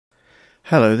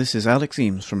Hello, this is Alex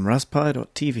Eames from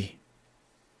Raspberry.tv.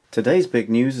 Today's big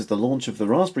news is the launch of the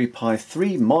Raspberry Pi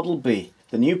 3 Model B.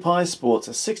 The new Pi sports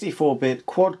a 64-bit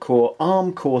quad-core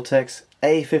ARM Cortex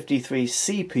A53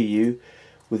 CPU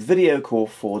with VideoCore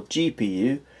IV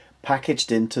GPU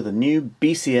packaged into the new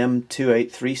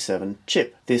BCM2837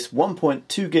 chip. This 1.2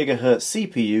 GHz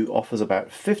CPU offers about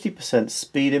 50%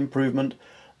 speed improvement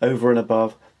over and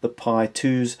above the Pi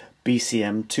 2's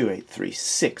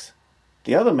BCM2836.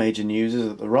 The other major news is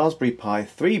that the Raspberry Pi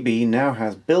 3B now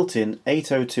has built-in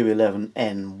 802.11n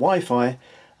Wi-Fi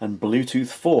and Bluetooth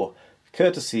 4,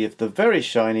 courtesy of the very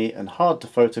shiny and hard to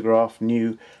photograph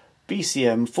new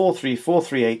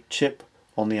BCM43438 chip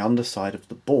on the underside of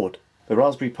the board. The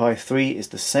Raspberry Pi 3 is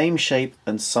the same shape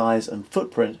and size and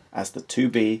footprint as the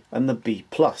 2B and the B+.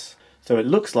 So it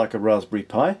looks like a Raspberry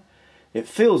Pi, it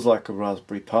feels like a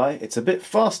Raspberry Pi, it's a bit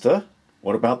faster.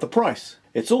 What about the price?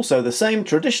 It's also the same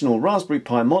traditional Raspberry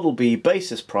Pi Model B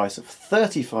basis price of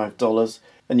 $35,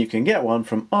 and you can get one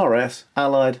from RS,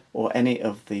 Allied, or any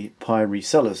of the Pi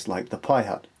resellers like the Pi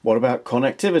Hut. What about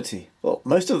connectivity? Well,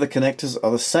 most of the connectors are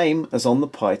the same as on the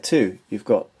Pi 2. You've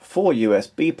got 4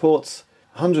 USB ports,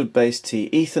 100 base T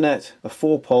Ethernet, a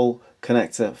 4-pole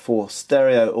connector for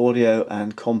stereo audio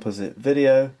and composite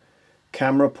video,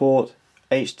 camera port,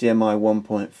 HDMI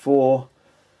 1.4,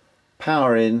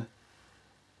 power in,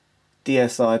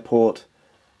 DSI port,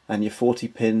 and your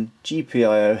 40-pin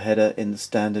Gpio header in the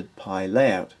standard Pi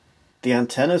layout. The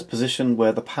antenna is positioned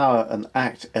where the power and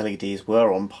act LEDs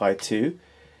were on Pi 2.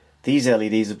 These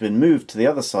LEDs have been moved to the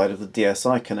other side of the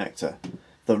DSI connector.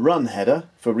 The run header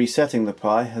for resetting the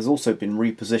Pi has also been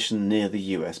repositioned near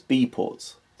the USB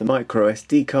ports. The micro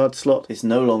SD card slot is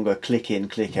no longer click in,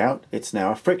 click out, it's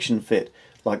now a friction fit,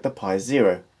 like the Pi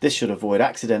Zero. This should avoid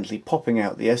accidentally popping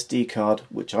out the SD card,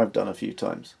 which I've done a few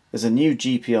times. There's a new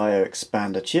Gpio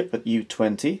expander chip at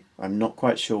U20. I'm not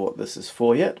quite sure what this is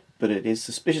for yet, but it is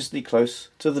suspiciously close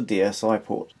to the DSI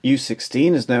port.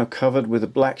 U16 is now covered with a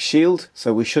black shield,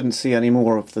 so we shouldn't see any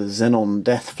more of the xenon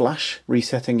death flash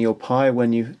resetting your Pi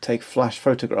when you take flash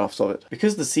photographs of it.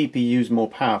 Because the CPU is more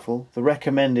powerful, the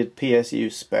recommended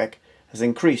PSU spec has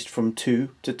increased from 2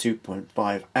 to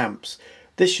 2.5 amps.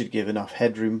 This should give enough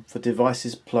headroom for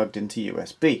devices plugged into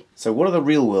USB. So what are the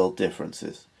real-world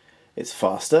differences? It's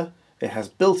faster, it has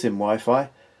built-in Wi-Fi,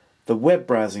 the web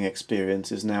browsing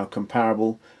experience is now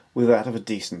comparable with that of a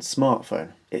decent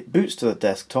smartphone. It boots to the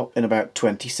desktop in about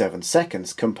 27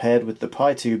 seconds compared with the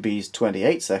Pi 2B's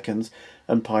 28 seconds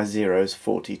and Pi Zero's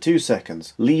 42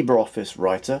 seconds. LibreOffice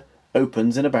Writer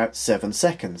opens in about 7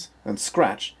 seconds and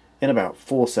Scratch in about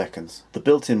 4 seconds. The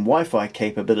built-in Wi-Fi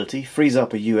capability frees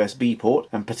up a USB port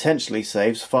and potentially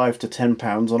saves £5 to £10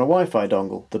 on a Wi-Fi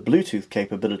dongle. The Bluetooth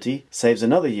capability saves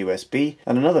another USB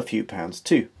and another few pounds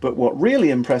too. But what really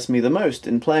impressed me the most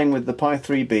in playing with the Pi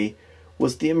 3B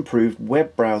was the improved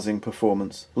web browsing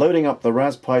performance. Loading up the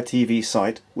Raspberry TV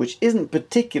site, which isn't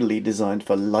particularly designed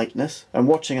for lightness, and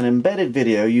watching an embedded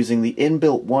video using the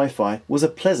inbuilt Wi-Fi was a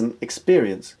pleasant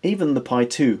experience. Even the Pi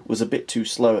 2 was a bit too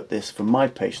slow at this for my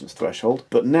patience threshold,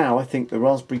 but now I think the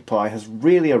Raspberry Pi has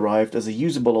really arrived as a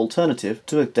usable alternative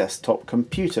to a desktop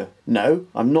computer. No,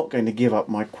 I'm not going to give up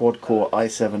my quad-core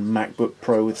i7 MacBook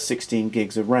Pro with 16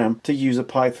 gigs of RAM to use a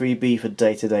Pi 3B for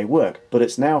day-to-day work, but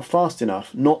it's now fast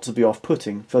enough not to be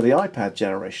off-putting for the iPad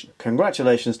generation.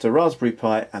 Congratulations to Raspberry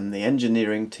Pi and the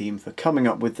engineering team for coming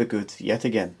up with the goods yet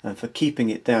again, and for keeping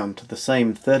it down to the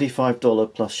same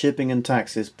 $35 plus shipping and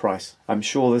taxes price. I'm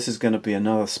sure this is going to be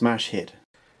another smash hit.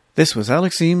 This was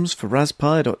Alex Eames for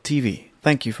Raspberry.tv.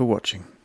 Thank you for watching.